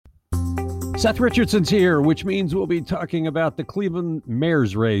Seth Richardson's here, which means we'll be talking about the Cleveland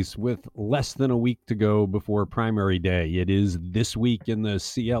mayor's race with less than a week to go before primary day. It is This Week in the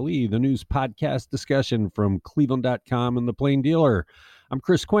CLE, the news podcast discussion from Cleveland.com and The Plain Dealer. I'm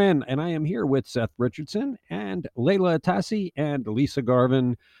Chris Quinn, and I am here with Seth Richardson and Layla Atassi and Lisa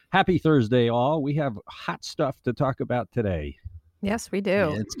Garvin. Happy Thursday, all. We have hot stuff to talk about today. Yes, we do.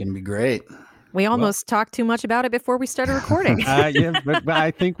 Yeah, it's going to be great. We almost talked too much about it before we started recording. But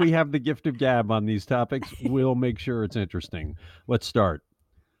I think we have the gift of gab on these topics. We'll make sure it's interesting. Let's start.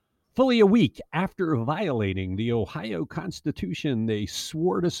 Fully a week after violating the Ohio Constitution, they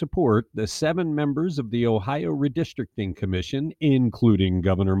swore to support the 7 members of the Ohio Redistricting Commission, including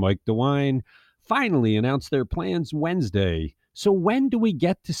Governor Mike DeWine, finally announced their plans Wednesday. So when do we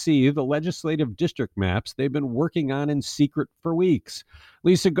get to see the legislative district maps they've been working on in secret for weeks?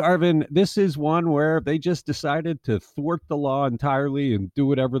 Lisa Garvin, this is one where they just decided to thwart the law entirely and do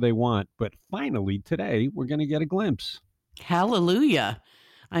whatever they want. But finally, today, we're going to get a glimpse. Hallelujah.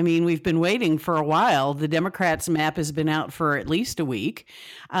 I mean, we've been waiting for a while. The Democrats' map has been out for at least a week.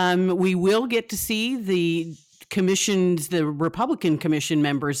 We will get to see the Republican Commission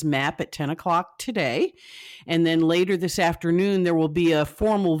members' map at 10 o'clock today. And then later this afternoon, there will be a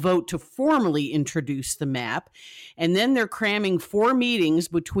formal vote to formally introduce the map. And then they're cramming 4 meetings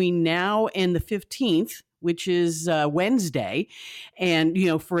between now and the 15th, which is Wednesday, and,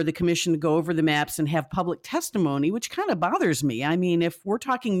 for the commission to go over the maps and have public testimony, which kind of bothers me. I mean, if we're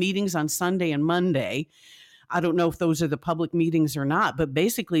talking meetings on Sunday and Monday, I don't know if those are the public meetings or not, but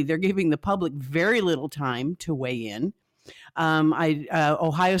basically they're giving the public very little time to weigh in.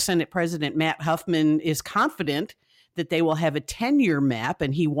 Ohio Senate President Matt Huffman is confident that they will have a 10-year map,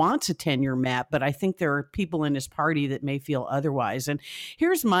 and he wants a 10-year map, but I think there are people in his party that may feel otherwise. And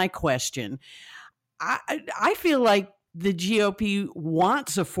here's my question. I feel like the GOP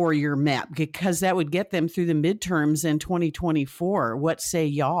wants a 4-year map because that would get them through the midterms in 2024. What say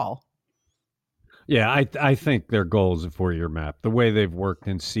y'all? Yeah, I think their goal is a 4-year map. The way they've worked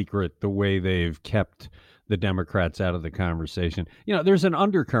in secret, the way they've kept the Democrats out of the conversation. There's an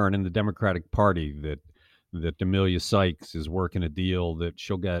undercurrent in the Democratic Party that Amelia Sykes is working a deal that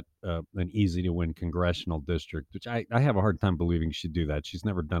she'll get an easy-to-win congressional district, which I have a hard time believing she'd do that. She's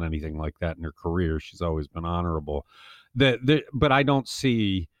never done anything like that in her career. She's always been honorable. But I don't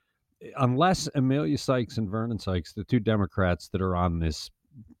see, unless Amelia Sykes and Vernon Sykes, the 2 Democrats that are on this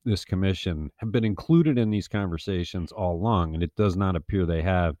commission, have been included in these conversations all along, and it does not appear they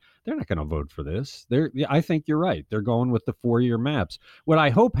have, they're not going to vote for this. I think you're right. They're going with the 4-year maps. What I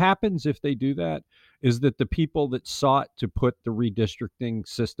hope happens if they do that is that the people that sought to put the redistricting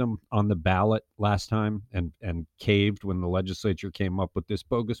system on the ballot last time and caved when the legislature came up with this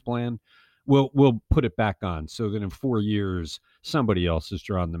bogus plan will put it back on, so that in 4 years somebody else has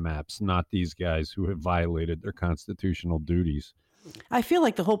drawn the maps, not these guys who have violated their constitutional duties. I feel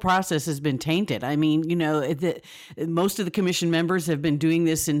like the whole process has been tainted. I mean, most of the commission members have been doing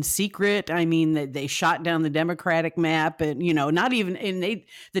this in secret. I mean, they shot down the Democratic map, and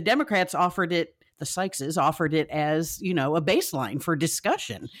the Democrats offered it. The Sykeses offered it as, a baseline for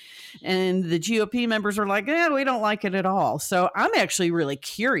discussion. And the GOP members are like, we don't like it at all. So I'm actually really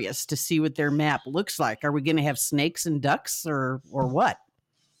curious to see what their map looks like. Are we going to have snakes and ducks or what?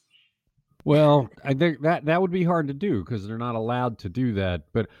 Well, I think that would be hard to do because they're not allowed to do that.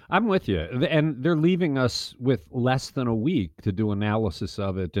 But I'm with you. And they're leaving us with less than a week to do analysis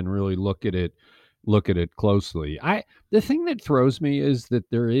of it and really look at it closely. The thing that throws me is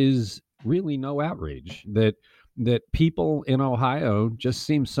that there is really no outrage, that people in Ohio just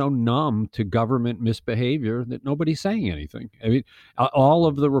seem so numb to government misbehavior that nobody's saying anything. I mean, all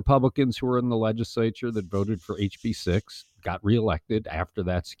of the Republicans who were in the legislature that voted for HB 6 got reelected after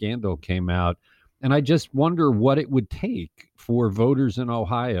that scandal came out. And I just wonder what it would take for voters in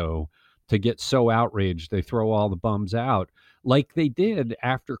Ohio to get so outraged they throw all the bums out, like they did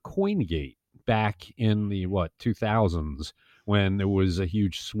after Coingate back in the 2000s, when there was a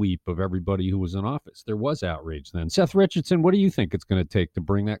huge sweep of everybody who was in office. There was outrage then. Seth Richardson, what do you think it's going to take to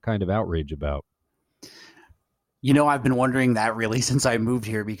bring that kind of outrage about? I've been wondering that really since I moved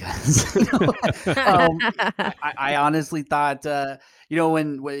here because I honestly thought,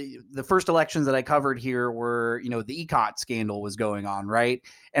 when the first elections that I covered here were, the ECOT scandal was going on, right?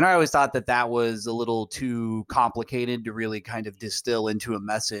 And I always thought that was a little too complicated to really kind of distill into a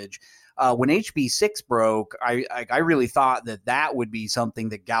message. When HB 6 broke, I really thought that would be something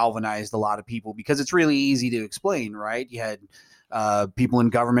that galvanized a lot of people because it's really easy to explain, right? You had people in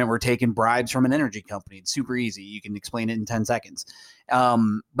government were taking bribes from an energy company. It's super easy. You can explain it in 10 seconds.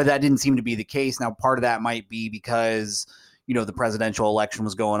 But that didn't seem to be the case. Now, part of that might be because, the presidential election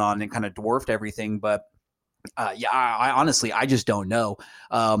was going on and kind of dwarfed everything. But I honestly, I just don't know.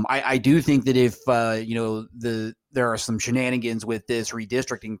 I do think that if, there are some shenanigans with this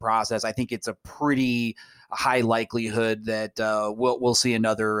redistricting process, I think it's a pretty high likelihood that we'll see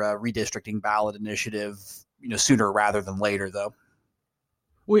another redistricting ballot initiative, sooner rather than later, though.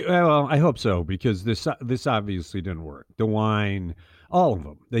 Well, I hope so, because this obviously didn't work. DeWine, all of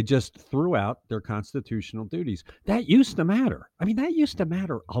them, they just threw out their constitutional duties. That used to matter. I mean, that used to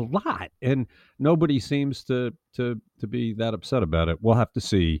matter a lot, and nobody seems to be that upset about it. We'll have to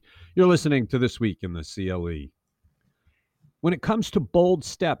see. You're listening to This Week in the CLE. When it comes to bold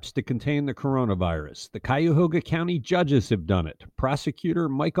steps to contain the coronavirus, the Cuyahoga County judges have done it. Prosecutor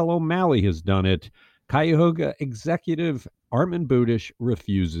Michael O'Malley has done it. Cuyahoga Executive Armin Budish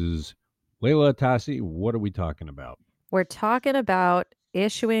refuses. Layla Atassi, what are we talking about? We're talking about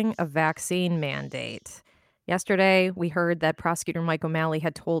issuing a vaccine mandate. Yesterday, we heard that Prosecutor Mike O'Malley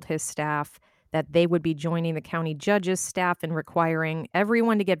had told his staff that they would be joining the county judge's staff in requiring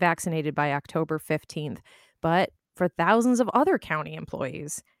everyone to get vaccinated by October 15th. But for thousands of other county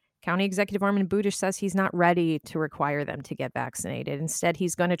employees, County Executive Armin Budish says he's not ready to require them to get vaccinated. Instead,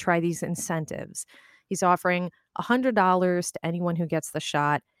 he's going to try these incentives. He's offering $100 to anyone who gets the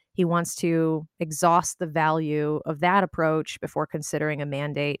shot. He wants to exhaust the value of that approach before considering a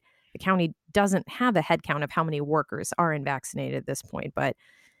mandate. The county doesn't have a head count of how many workers are vaccinated at this point. But,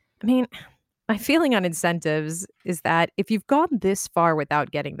 I mean, my feeling on incentives is that if you've gone this far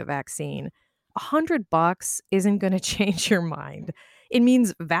without getting the vaccine, $100 isn't going to change your mind. It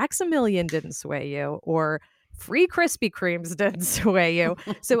means Vax-A-Million didn't sway you, or free Krispy Kremes didn't sway you.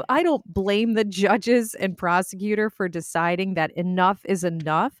 So I don't blame the judges and prosecutor for deciding that enough is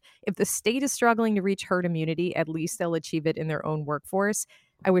enough. If the state is struggling to reach herd immunity, at least they'll achieve it in their own workforce.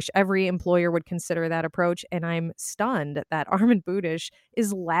 I wish every employer would consider that approach. And I'm stunned that Armin Budish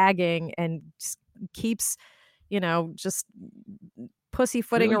is lagging and keeps, just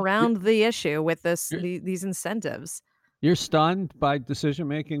pussyfooting around the issue with these incentives. You're stunned by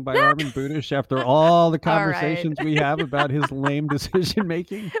decision-making by Armin Budish after all the conversations we have about his lame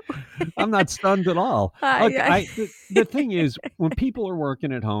decision-making? I'm not stunned at all. Look, the thing is, when people are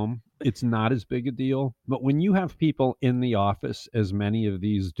working at home, it's not as big a deal. But when you have people in the office, as many of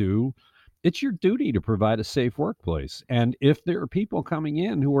these do, it's your duty to provide a safe workplace. And if there are people coming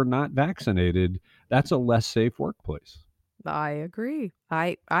in who are not vaccinated, that's a less safe workplace. I agree.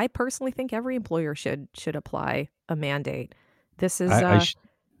 I personally think every employer should apply a mandate. This is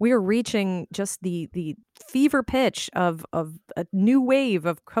we are reaching just the fever pitch of a new wave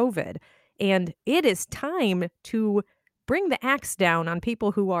of COVID, and it is time to bring the axe down on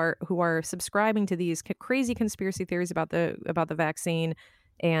people who are subscribing to these crazy conspiracy theories about the vaccine,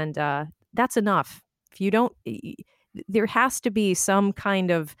 and that's enough. If you don't, there has to be some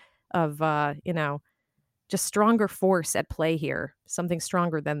kind of just stronger force at play here, something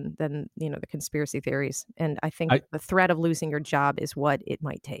stronger than the conspiracy theories. And I think the threat of losing your job is what it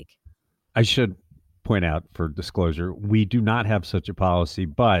might take. I should point out, for disclosure, we do not have such a policy,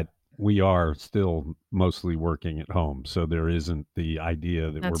 but we are still mostly working at home, so there isn't the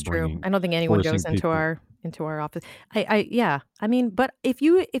idea that That's we're bringing. True. I don't think anyone goes into our office. I mean, but if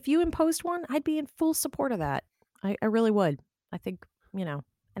you imposed one, I'd be in full support of that. I really would. I think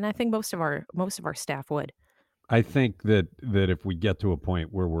and I think most of our staff would. I think that if we get to a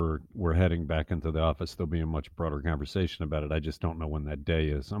point where we're heading back into the office, there'll be a much broader conversation about it. I just don't know when that day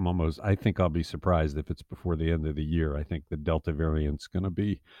is. I think I'll be surprised if it's before the end of the year. I think the Delta variant's going to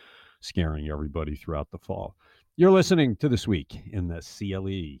be scaring everybody throughout the fall. You're listening to This Week in the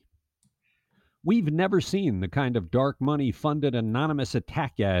CLE. We've never seen the kind of dark money funded anonymous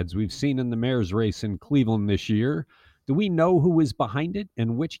attack ads we've seen in the mayor's race in Cleveland this year. Do we know who is behind it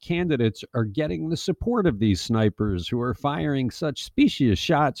and which candidates are getting the support of these snipers who are firing such specious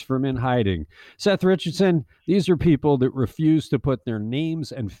shots from in hiding? Seth Richardson, these are people that refuse to put their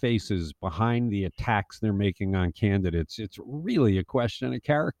names and faces behind the attacks they're making on candidates. It's really a question of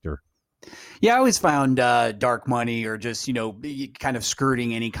character. Yeah, I always found dark money, or just, kind of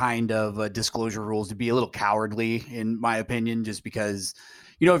skirting any kind of disclosure rules, to be a little cowardly, in my opinion, just because,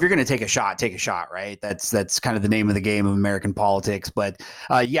 if you're going to take a shot, right? That's kind of the name of the game of American politics. But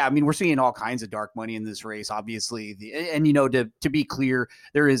we're seeing all kinds of dark money in this race, obviously. To be clear,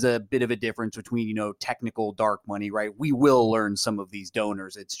 there is a bit of a difference between, technical dark money, right? We will learn some of these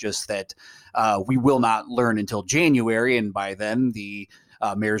donors. It's just that we will not learn until January. And by then, the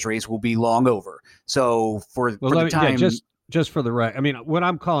mayor's race will be long over. So just for the right, what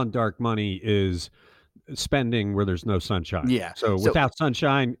I'm calling dark money is spending where there's no sunshine. Yeah. So without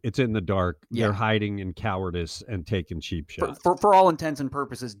sunshine, it's in the dark. Yeah. They're hiding in cowardice and taking cheap shots. For all intents and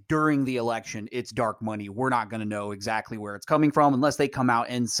purposes, during the election, it's dark money. We're not going to know exactly where it's coming from unless they come out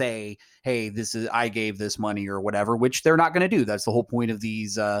and say, hey, I gave this money or whatever, which they're not going to do. That's the whole point of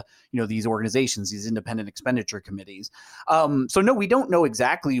these, these organizations, these independent expenditure committees. So no, we don't know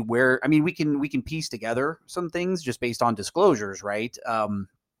exactly where. I mean, we can piece together some things just based on disclosures, right?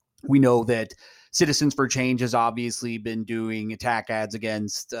 We know that Citizens for Change has obviously been doing attack ads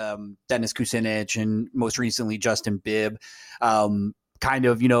against Dennis Kucinich and most recently Justin Bibb, kind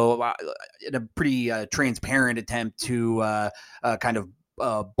of, in a pretty transparent attempt to kind of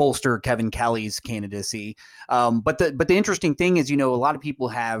bolster Kevin Kelly's candidacy. But the interesting thing is, a lot of people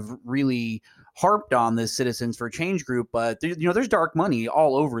have really harped on this Citizens for Change group, but there's dark money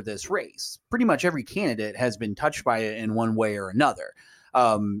all over this race. Pretty much every candidate has been touched by it in one way or another.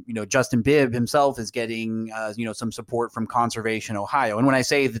 Justin Bibb himself is getting, some support from Conservation Ohio. And when I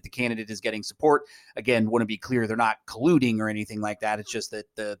say that the candidate is getting support, again, want to be clear, they're not colluding or anything like that. It's just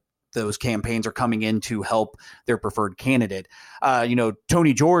that those campaigns are coming in to help their preferred candidate.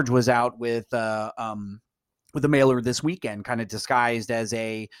 Tony George was out with a mailer this weekend, kind of disguised as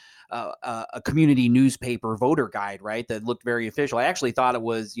a community newspaper voter guide, right? That looked very official. I actually thought it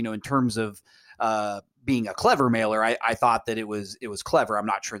was, in terms of being a clever mailer, I thought that it was clever. I'm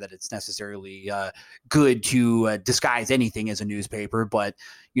not sure that it's necessarily good to disguise anything as a newspaper, but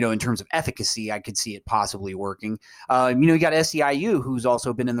in terms of efficacy, I could see it possibly working. You got SEIU, who's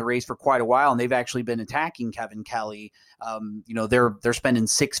also been in the race for quite a while, and they've actually been attacking Kevin Kelly. They're spending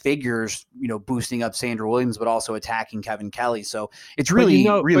six figures, boosting up Sandra Williams, but also attacking Kevin Kelly. So it's really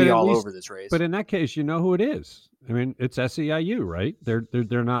all over this race. But in that case, you know who it is. I mean, it's SEIU, right?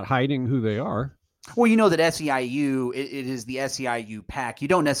 They're not hiding who they are. Well, you know that SEIU, it is the SEIU PAC. You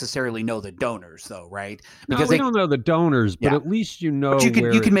don't necessarily know the donors, though, right? Because we don't know the donors, but at least you know. But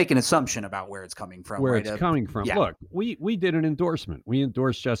you can make an assumption about where it's coming from. Where right? it's coming from. Yeah. Look, we did an endorsement. We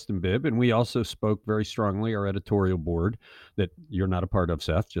endorsed Justin Bibb, and we also spoke very strongly, our editorial board, that you're not a part of,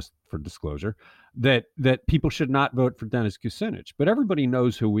 Seth, just for disclosure, that people should not vote for Dennis Kucinich. But everybody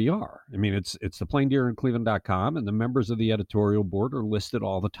knows who we are. I mean, it's the Plain Deer in Cleveland.com, and the members of the editorial board are listed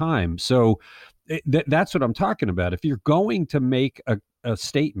all the time. So that's what I'm talking about. If you're going to make a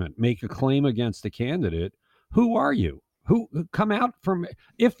statement, make a claim against a candidate, who are you? Who come out from,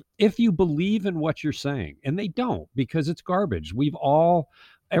 if you believe in what you're saying, and they don't, because it's garbage.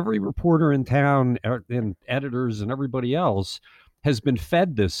 Every reporter in town and editors and everybody else has been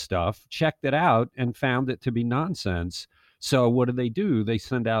fed this stuff, checked it out, and found it to be nonsense. So what do? They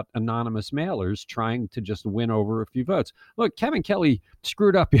send out anonymous mailers trying to just win over a few votes. Look, Kevin Kelly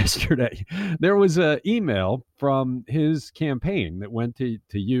screwed up yesterday. There was an email from his campaign that went to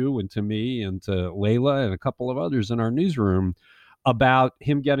you and to me and to Layla and a couple of others in our newsroom about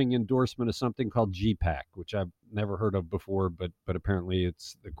him getting endorsement of something called GPAC, which I've never heard of before, but apparently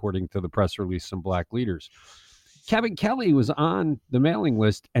it's, according to the press release, some black leaders. Kevin Kelly was on the mailing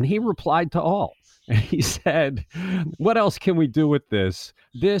list, and he replied to all. And he said, what else can we do with this?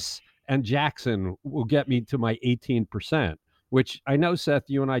 This and Jackson will get me to my 18%, which I know, Seth,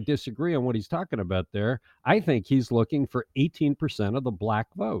 you and I disagree on what he's talking about there. I think he's looking for 18% of the black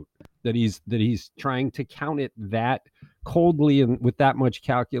vote, that he's trying to count it that coldly and with that much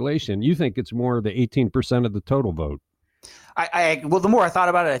calculation. You think it's more the 18% of the total vote. Well, the more I thought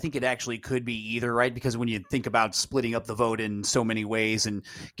about it, I think it actually could be either, right? Because when you think about splitting up the vote in so many ways, and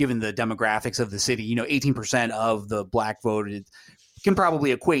given the demographics of the city, 18% of the black vote can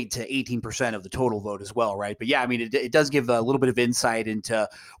probably equate to 18% of the total vote as well, right? But yeah, I mean, it does give a little bit of insight into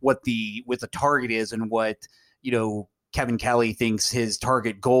what the target is and what, Kevin Kelly thinks his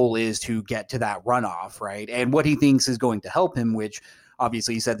target goal is to get to that runoff, right? And what he thinks is going to help him, which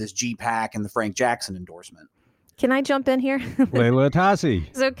obviously he said this GPAC and the Frank Jackson endorsement. Can I jump in here? Layla Tassi.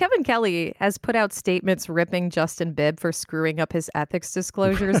 So Kevin Kelly has put out statements ripping Justin Bibb for screwing up his ethics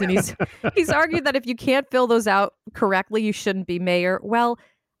disclosures. And he's argued that if you can't fill those out correctly, you shouldn't be mayor. Well,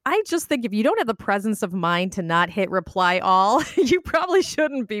 I just think if you don't have the presence of mind to not hit reply all, you probably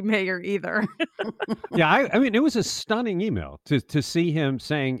shouldn't be mayor either. Yeah, I mean, it was a stunning email to see him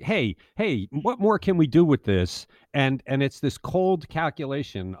saying, hey, what more can we do with this? And it's this cold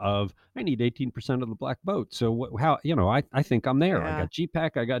calculation of, I need 18% of the black vote. So how, I think I'm there. Yeah. I got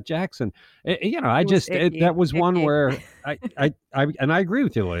GPAC, I got Jackson. That was one where I agree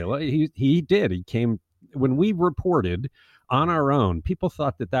with you, Layla. He did. He came when we reported on our own. People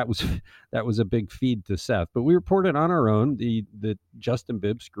thought that was a big feed to Seth, but we reported on our own that Justin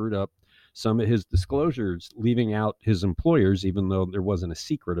Bibb screwed up some of his disclosures, leaving out his employers, even though there wasn't a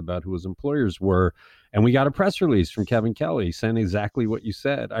secret about who his employers were. And we got a press release from Kevin Kelly saying exactly what you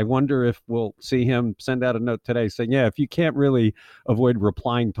said. I wonder if we'll see him send out a note today saying, yeah, if you can't really avoid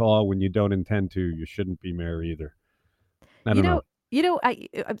replying to all when you don't intend to, you shouldn't be mayor either. I You don't know, know.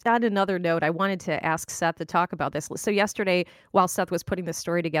 on another note, I wanted to ask Seth to talk about this. So yesterday, while Seth was putting the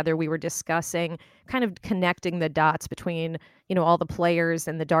story together, we were discussing kind of connecting the dots between, all the players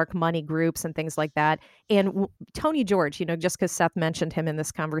and the dark money groups and things like that. And Tony George, just because Seth mentioned him in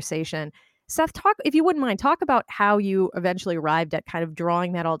this conversation, Seth, if you wouldn't mind, talk about how you eventually arrived at kind of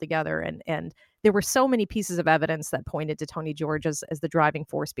drawing that all together. And there were so many pieces of evidence that pointed to Tony George as the driving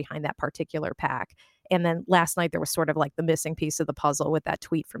force behind that particular PAC. And then last night there was sort of like the missing piece of the puzzle with that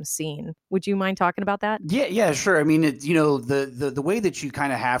tweet from Scene. Would you mind talking about that? Yeah, sure. I mean, the way that you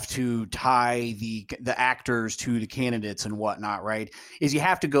kind of have to tie the actors to the candidates and whatnot, right, is you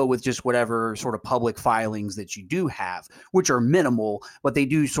have to go with just whatever sort of public filings that you do have, which are minimal, but they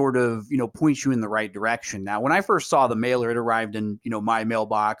do sort of, point you in the right direction. Now, when I first saw the mailer, it arrived in, my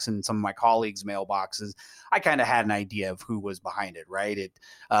mailbox and some of my colleagues' mailboxes. I kind of had an idea of who was behind it, right?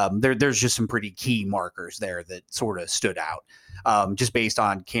 There's just some pretty key markers there that sort of stood out, just based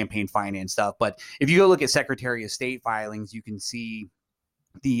on campaign finance stuff. But if you go look at Secretary of State filings, you can see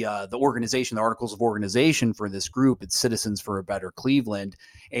the organization, the articles of organization for this group. It's Citizens for a Better Cleveland,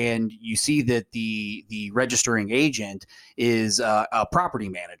 and you see that the registering agent is a property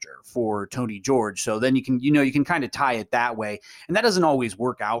manager for Tony George. So then you can kind of tie it that way, and that doesn't always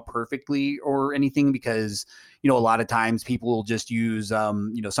work out perfectly or anything, because a lot of times people will just use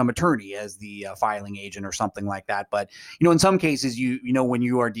some attorney as the filing agent or something like that. But in some cases, when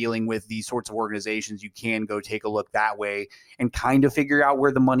you are dealing with these sorts of organizations, you can go take a look that way and kind of figure out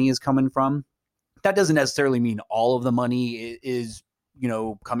where the money is coming from. That doesn't necessarily mean all of the money is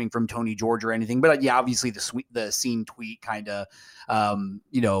coming from Tony George or anything. But yeah, obviously the Scene tweet kind of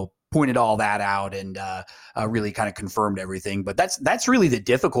pointed all that out and really kind of confirmed everything. But that's really the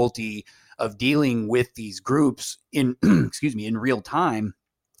difficulty of dealing with these groups in in real time,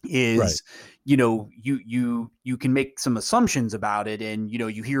 is Right. You can make some assumptions about it, and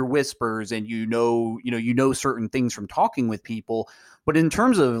you hear whispers, and certain things from talking with people. But in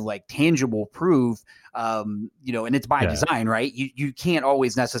terms of like tangible proof, and it's by design, right? You can't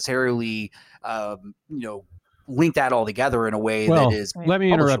always necessarily link that all together in a way that is let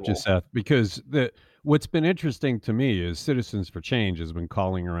me interrupt you, publishable. Seth, because what's been interesting to me is Citizens for Change has been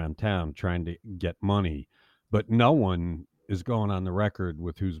calling around town trying to get money, but no one is going on the record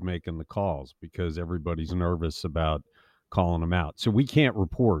with who's making the calls because everybody's nervous about calling them out. So we can't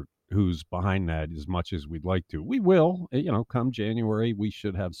report who's behind that as much as we'd like to. We will, come January, we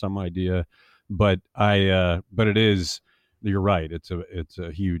should have some idea, but it is, you're right. It's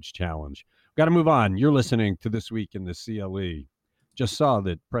a huge challenge. Got to move on. You're listening to This Week in the CLE. Just saw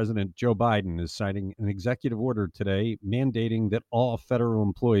that President Joe Biden is signing an executive order today mandating that all federal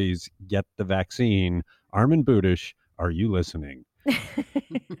employees get the vaccine. Armin Budish, are you listening?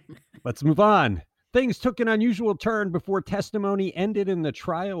 Let's move on. Things took an unusual turn before testimony ended in the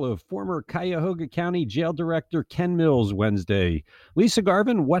trial of former Cuyahoga County Jail Director Ken Mills Wednesday. Lisa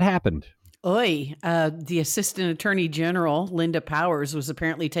Garvin, what happened? The Assistant Attorney General, Linda Powers, was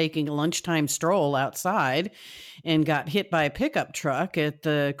apparently taking a lunchtime stroll outside and got hit by a pickup truck at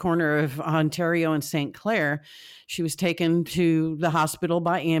the corner of Ontario and St. Clair. She was taken to the hospital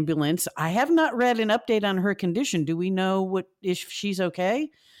by ambulance. I have not read an update on her condition. Do we know if she's okay?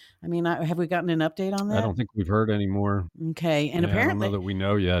 I mean, have we gotten an update on that? I don't think we've heard any more. Okay. And apparently, I don't know that we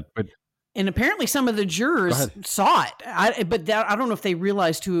know yet, but And apparently some of the jurors saw it. I don't know if they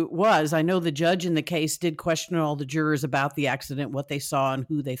realized who it was. I know the judge in the case did question all the jurors about the accident, what they saw and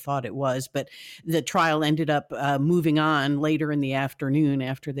who they thought it was. But the trial ended up moving on later in the afternoon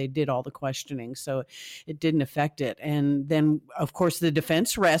after they did all the questioning. So it didn't affect it. And then, of course, the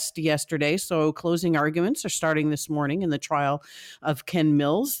defense rested yesterday. So closing arguments are starting this morning in the trial of Ken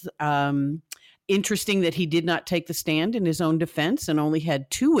Mills. Interesting that he did not take the stand in his own defense and only had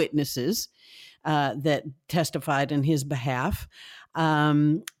two witnesses that testified in his behalf.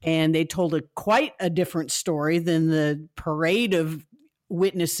 And they told quite a different story than the parade of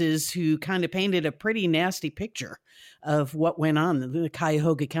witnesses who kind of painted a pretty nasty picture of what went on in the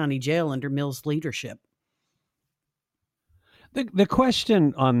Cuyahoga County Jail under Mills' leadership. The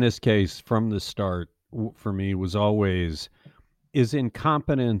question on this case from the start for me was always, is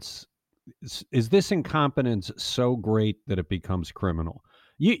this incompetence so great that it becomes criminal?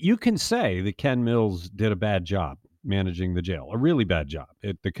 You can say that Ken Mills did a bad job managing the jail, a really bad job.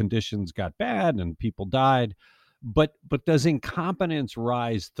 The conditions got bad and people died, but does incompetence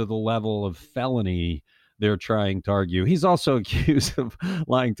rise to the level of felony they're trying to argue. He's also accused of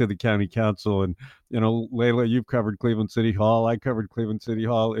lying to the county council. And, Layla, you've covered Cleveland City Hall. I covered Cleveland City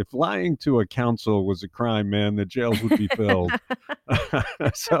Hall. If lying to a council was a crime, man, the jails would be filled.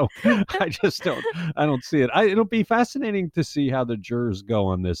 So I don't see it. It'll be fascinating to see how the jurors go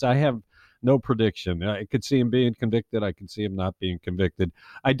on this. I have no prediction. I could see him being convicted. I could see him not being convicted.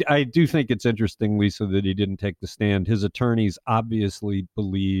 I do think it's interesting, Lisa, that he didn't take the stand. His attorneys obviously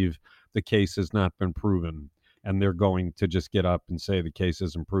believe the case has not been proven, and they're going to just get up and say the case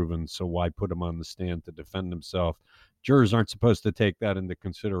isn't proven, so why put him on the stand to defend himself? Jurors aren't supposed to take that into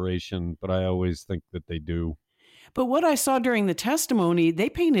consideration, but I always think that they do. But what I saw during the testimony, they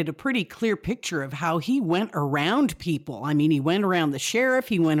painted a pretty clear picture of how he went around people. I mean, he went around the sheriff,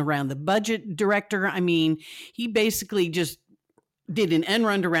 he went around the budget director. I mean, he basically just did an end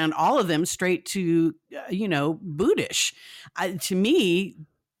run around all of them straight to, Budish. To me,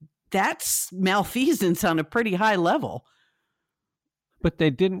 that's malfeasance on a pretty high level. But they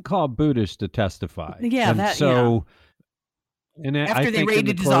didn't call Budish to testify. Yeah, and after I they think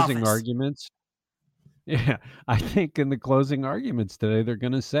raided in the his closing office. arguments, yeah, I think in the closing arguments today, they're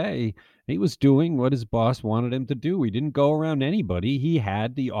going to say he was doing what his boss wanted him to do. He didn't go around anybody. He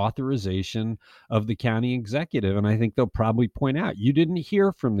had the authorization of the county executive. And I think they'll probably point out, you didn't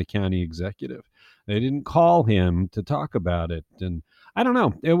hear from the county executive. They didn't call him to talk about it. And I don't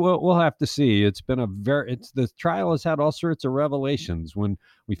know. We'll have to see. The trial has had all sorts of revelations. When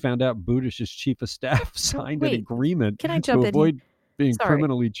we found out Budish's chief of staff signed an agreement to avoid being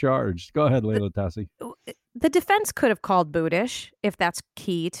criminally charged. Go ahead, Layla Tassi. The defense could have called Budish if that's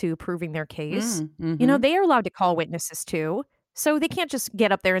key to proving their case. They are allowed to call witnesses too. So they can't just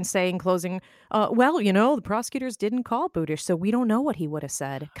get up there and say in closing, the prosecutors didn't call Budish, so we don't know what he would have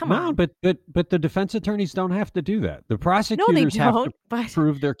said. Come on. But the defense attorneys don't have to do that. The prosecutors have to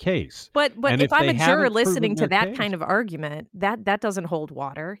prove their case. But if I'm a juror listening to that kind of argument, that doesn't hold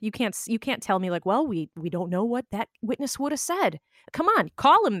water. You can't tell me we don't know what that witness would have said. Come on,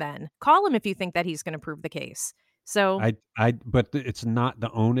 call him then. Call him if you think that he's going to prove the case. So but it's not the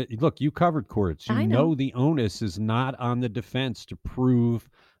onus. Look, you covered courts. You know the onus is not on the defense to prove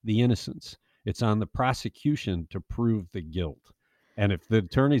the innocence. It's on the prosecution to prove the guilt. And if the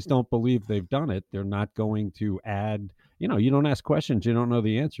attorneys don't believe they've done it, they're not going to add. You don't ask questions you don't know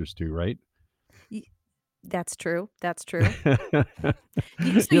the answers to, right? That's true.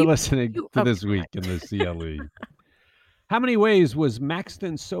 You're listening to This Week in the CLE. How many ways was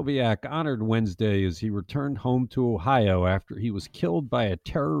Maxton Soviak honored Wednesday as he returned home to Ohio after he was killed by a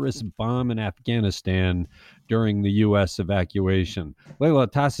terrorist bomb in Afghanistan during the U.S. evacuation? Layla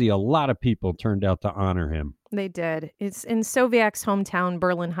Tassi, a lot of people turned out to honor him. They did. It's in Soviak's hometown,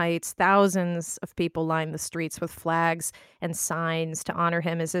 Berlin Heights. Thousands of people lined the streets with flags and signs to honor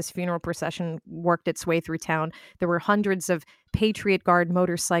him as his funeral procession worked its way through town. There were hundreds of Patriot Guard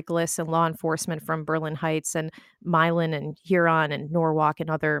motorcyclists and law enforcement from Berlin Heights and Milan and Huron and Norwalk and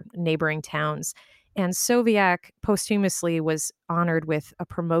other neighboring towns. And Soviak posthumously was honored with a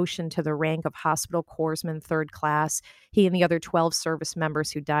promotion to the rank of Hospital Corpsman 3rd Class. He and the other 12 service members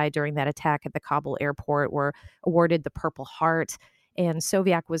who died during that attack at the Kabul airport were awarded the Purple Heart. And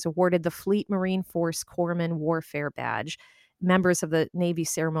Soviak was awarded the Fleet Marine Force Corpsman Warfare Badge. Members of the Navy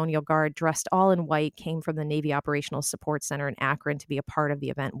Ceremonial Guard, dressed all in white, came from the Navy Operational Support Center in Akron to be a part of the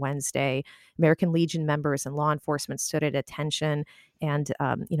event Wednesday. American Legion members and law enforcement stood at attention. And,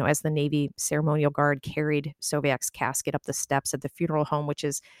 as the Navy Ceremonial Guard carried Soviak's casket up the steps at the funeral home, which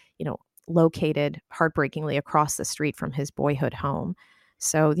is, located heartbreakingly across the street from his boyhood home.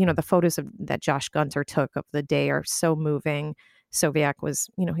 So, the photos that Josh Gunter took of the day are so moving. Soviak was,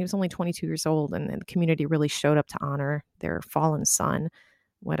 he was only 22 years old, and the community really showed up to honor their fallen son.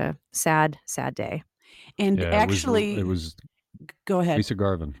 What a sad, sad day. And it was go ahead. Lisa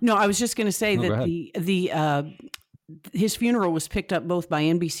Garvin. No, I was just going to say that his funeral was picked up both by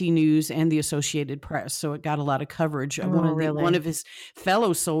NBC News and the Associated Press, so it got a lot of coverage. One of his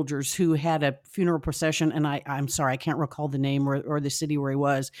fellow soldiers who had a funeral procession, and I'm sorry, I can't recall the name or the city where he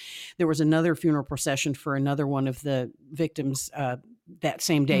was. There was another funeral procession for another one of the victims that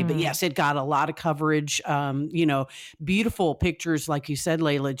same day. But yes, it got a lot of coverage. Beautiful pictures, like you said,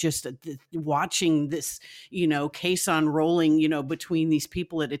 Layla, just watching this, case unrolling, between these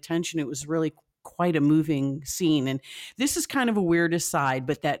people at attention. It was really quite a moving scene. And this is kind of a weird aside,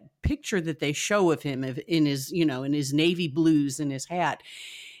 but that picture that they show of him in his, in his navy blues and his hat,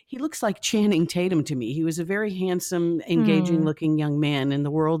 he looks like Channing Tatum to me. He was a very handsome, engaging looking young man, and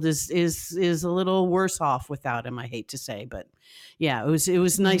the world is a little worse off without him, I hate to say. But yeah, it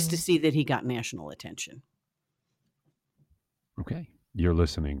was nice to see that he got national attention. Okay. You're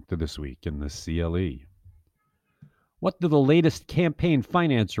listening to This Week in the CLE. What do the latest campaign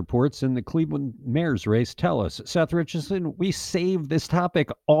finance reports in the Cleveland mayor's race tell us? Seth Richardson, we saved this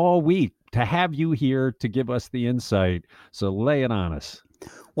topic all week to have you here to give us the insight. So lay it on us.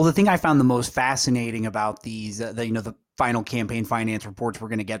 Well, the thing I found the most fascinating about these, the final campaign finance reports we're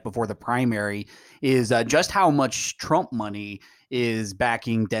going to get before the primary is just how much Trump money is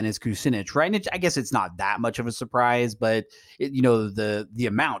backing Dennis Kucinich, right? And I guess it's not that much of a surprise, but the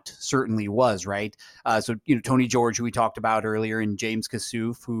amount certainly was, right? So Tony George, who we talked about earlier, and James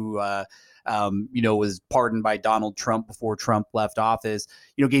Kassouf, who was pardoned by Donald Trump before Trump left office,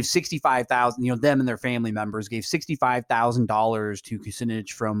 gave $65,000, them and their family members gave $65,000 to Kucinich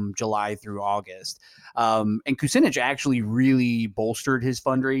from July through August. And Kucinich actually really bolstered his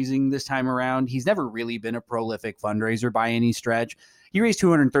fundraising this time around. He's never really been a prolific fundraiser by any stretch. He raised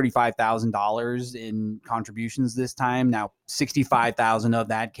 $235,000 in contributions this time. Now, $65,000 of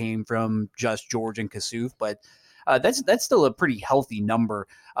that came from just George and Kassouf, but that's still a pretty healthy number.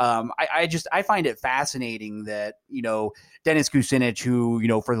 I find it fascinating that Dennis Kucinich,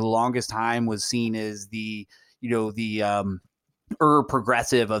 who for the longest time was seen as the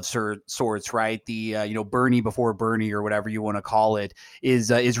progressive of sorts, right? The Bernie before Bernie or whatever you want to call it,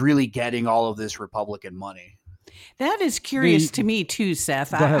 is really getting all of this Republican money. That is curious to me too,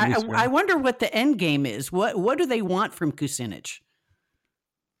 Seth. I wonder what the end game is. What do they want from Kucinich?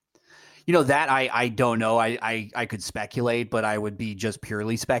 That I don't know. I could speculate, but I would be just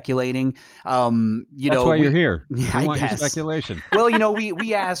purely speculating. That's why you're here. I want your speculation. Well,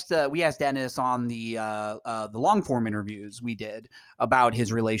 we asked Dennis on the long form interviews we did about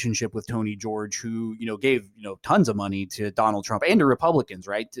his relationship with Tony George, who gave tons of money to Donald Trump and to Republicans,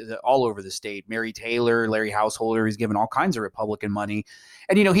 right, all over the state. Mary Taylor, Larry Householder, he's given all kinds of Republican money,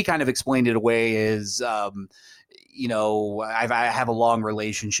 and he kind of explained it away as I have a long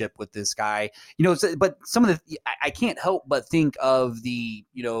relationship with this guy, but some of I can't help but think of the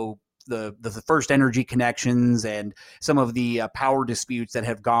First Energy connections and some of the power disputes that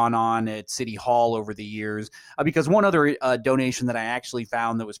have gone on at City Hall over the years. Because one other donation that I actually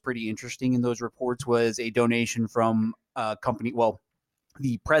found that was pretty interesting in those reports was a donation from a company,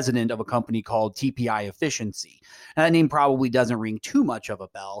 the president of a company called TPI Efficiency. Now, that name probably doesn't ring too much of a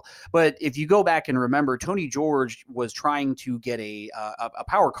bell, but if you go back and remember, Tony George was trying to get a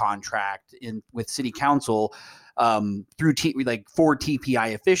power contract with City Council through for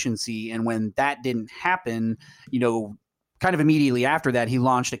TPI Efficiency, and when that didn't happen, kind of immediately after that, he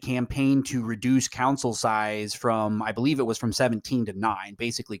launched a campaign to reduce council size from, I believe it was from 17 to 9,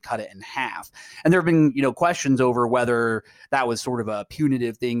 basically cut it in half. And there have been, questions over whether that was sort of a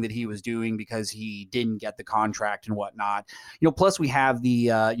punitive thing that he was doing because he didn't get the contract and whatnot. Plus we have the,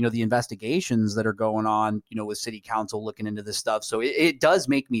 the investigations that are going on, with City Council looking into this stuff. So it does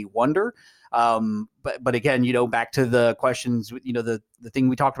make me wonder. But again, back to the questions, the thing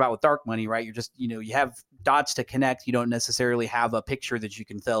we talked about with dark money, right? You're just, you have dots to connect. You don't necessarily have a picture that you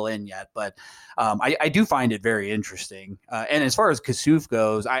can fill in yet, but I do find it very interesting. And as far as Kassouf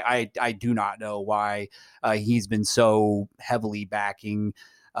goes, I do not know why he's been so heavily backing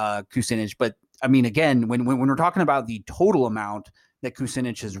Kucinich. But I mean, again, when we're talking about the total amount that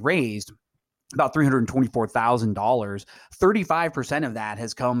Kucinich has raised, about $324,000, 35% of that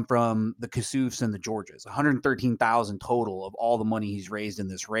has come from the Kassoufs and the Georges, $113,000 total of all the money he's raised in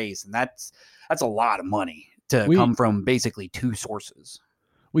this race. And that's a lot of money to come from basically two sources.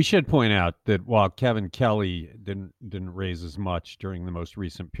 We should point out that while Kevin Kelly didn't raise as much during the most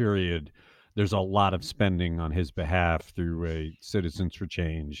recent period, there's a lot of spending on his behalf through a Citizens for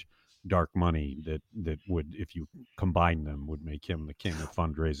Change dark money that would, if you combine them, would make him the king of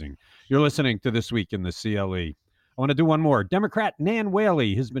fundraising. You're listening to This Week in the CLE. I want to do one more. Democrat Nan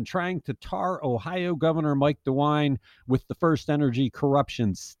Whaley has been trying to tar Ohio Governor Mike DeWine with the First Energy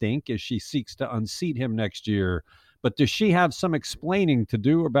corruption stink as she seeks to unseat him next year. But does she have some explaining to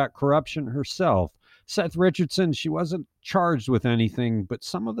do about corruption herself? Seth Richardson, she wasn't charged with anything, but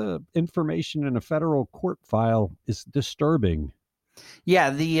some of the information in a federal court file is disturbing.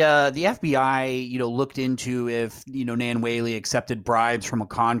 Yeah, the FBI, looked into if, Nan Whaley accepted bribes from a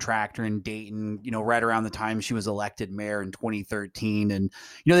contractor in Dayton, right around the time she was elected mayor in 2013. And,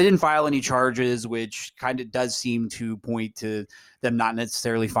 they didn't file any charges, which kind of does seem to point to them not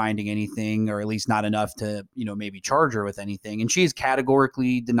necessarily finding anything, or at least not enough to, maybe charge her with anything. And she's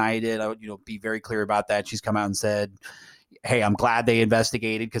categorically denied it. I would, be very clear about that. She's come out and said, hey, I'm glad they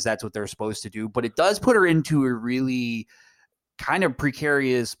investigated because that's what they're supposed to do. But it does put her into a really kind of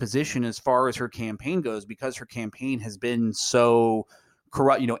precarious position as far as her campaign goes, because her campaign has been so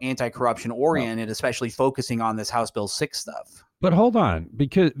corrupt, anti-corruption oriented, especially focusing on this House Bill 6 stuff. But hold on,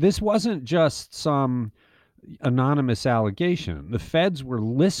 because this wasn't just some anonymous allegation. The feds were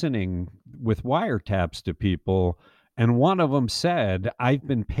listening with wiretaps to people, and one of them said, "I've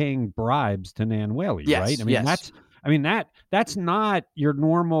been paying bribes to Nan Whaley." Right? Yes, yes. That's not your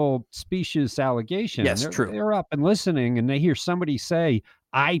normal specious allegation. Yes, They're true. they're up and listening, and they hear somebody say,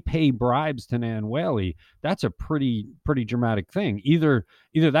 "I pay bribes to Nan Whaley." That's a pretty dramatic thing. Either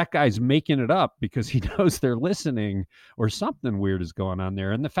that guy's making it up because he knows they're listening, or something weird is going on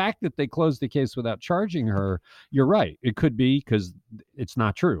there. And the fact that they closed the case without charging her, you're right. It could be because it's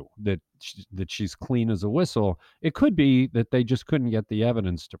not true that she's clean as a whistle. It could be that they just couldn't get the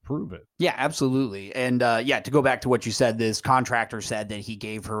evidence to prove it. Yeah, absolutely. And to go back to what you said, this contractor said that he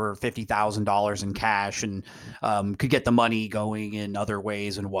gave her $50,000 in cash and could get the money going in other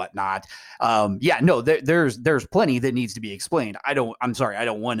ways and whatnot. There's plenty that needs to be explained. I'm sorry, I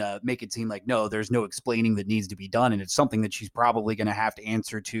don't want to make it seem like, no, there's no explaining that needs to be done. And it's something that she's probably going to have to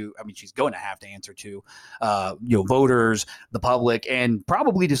answer to. I mean, she's going to have to answer to, voters, the public, and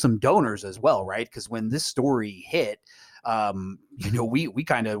probably to some donors as well, right? Because when this story hit, we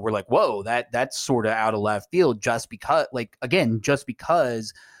kind of were like, whoa, that's sort of out of left field, just because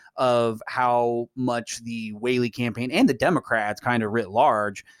of how much the Whaley campaign and the Democrats kind of writ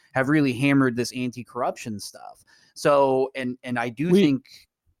large have really hammered this anti-corruption stuff. So, and I do think,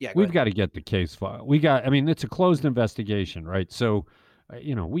 we've got to get the case file. It's a closed investigation, right? So,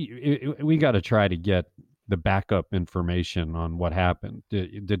 we got to try to get the backup information on what happened.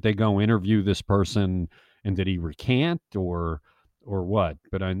 Did they go interview this person, and did he recant or what?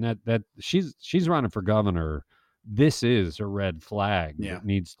 But that she's running for governor. This is a red flag that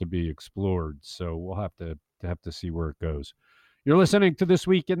needs to be explored. So we'll have to see where it goes. You're listening to This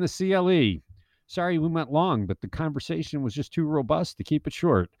Week in the CLE. Sorry we went long, but the conversation was just too robust to keep it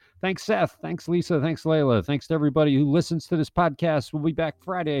short. Thanks, Seth. Thanks, Lisa. Thanks, Layla. Thanks to everybody who listens to this podcast. We'll be back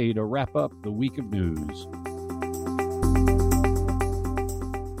Friday to wrap up the week of news.